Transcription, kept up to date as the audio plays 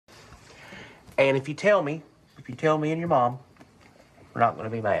And if you tell me and your mom, we're not going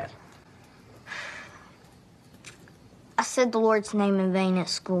to be mad. I said the Lord's name in vain at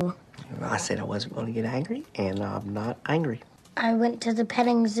school. I said I wasn't going to get angry, and I'm not angry. I went to the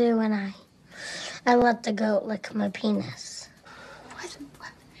petting zoo and I let the goat lick my penis. What?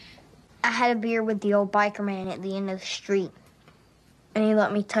 I had a beer with the old biker man at the end of the street, and he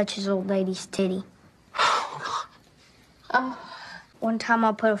let me touch his old lady's titty. Oh. One time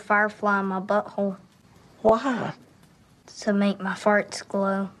I put a firefly in my butthole. Why? To make my farts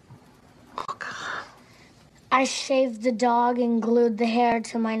glow. Oh, God. I shaved the dog and glued the hair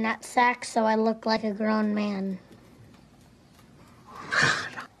to my nutsack so I looked like a grown man.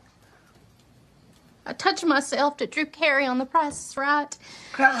 I touched myself to Drew Carey on The Price is Right.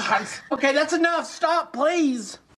 God. Okay, that's enough. Stop, please.